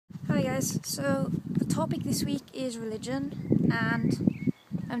guys, so the topic this week is religion, and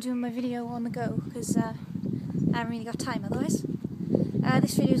I'm doing my video on the go because I haven't really got time otherwise.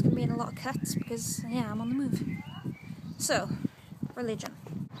 This video is going to be in a lot of cuts because, yeah, I'm on the move. So, religion.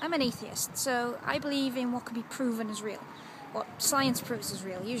 I'm an atheist, so I believe in what can be proven as real. What science proves is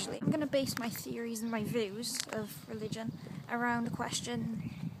real, usually. I'm going to base my theories and my views of religion around a question,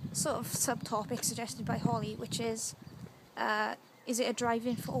 sort of subtopic suggested by Holly, which is it a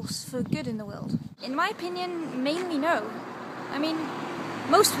driving force for good in the world? In my opinion, mainly no. I mean,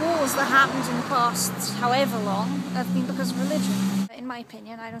 most wars that happened in the past, however long, have been because of religion. In my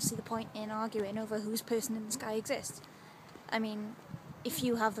opinion, I don't see the point in arguing over whose person in the sky exists. I mean, if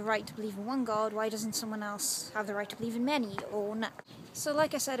you have the right to believe in one God, why doesn't someone else have the right to believe in many, or none? So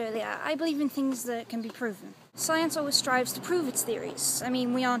like I said earlier, I believe in things that can be proven. Science always strives to prove its theories. I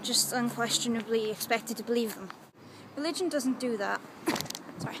mean, we aren't just unquestionably expected to believe them. Religion doesn't do that.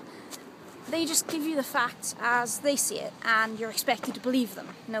 Sorry. They just give you the facts as they see it, and you're expected to believe them,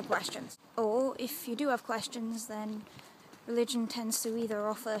 no questions. Or, if you do have questions, then religion tends to either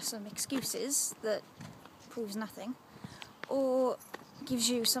offer some excuses that proves nothing, or gives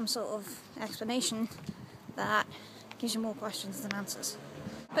you some sort of explanation that gives you more questions than answers.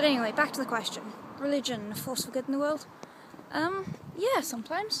 But anyway, back to the question. Religion, a force for good in the world? Yeah,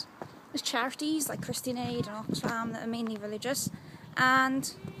 sometimes. There's charities like Christian Aid and Oxfam that are mainly religious,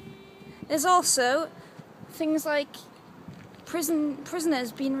 and there's also things like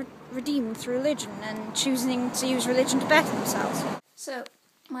prisoners being redeemed through religion and choosing to use religion to better themselves. So,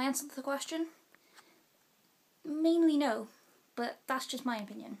 my answer to the question? Mainly no, but that's just my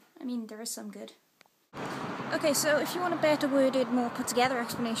opinion. I mean, there is some good. Okay, so if you want a better worded, more put together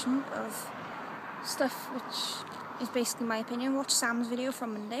explanation of stuff which is basically my opinion, watch Sam's video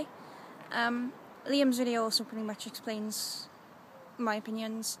from Monday. Liam's video also pretty much explains my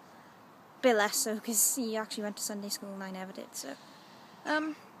opinions, a bit less so because he actually went to Sunday school and I never did, so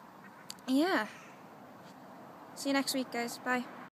yeah. See you next week, guys. Bye.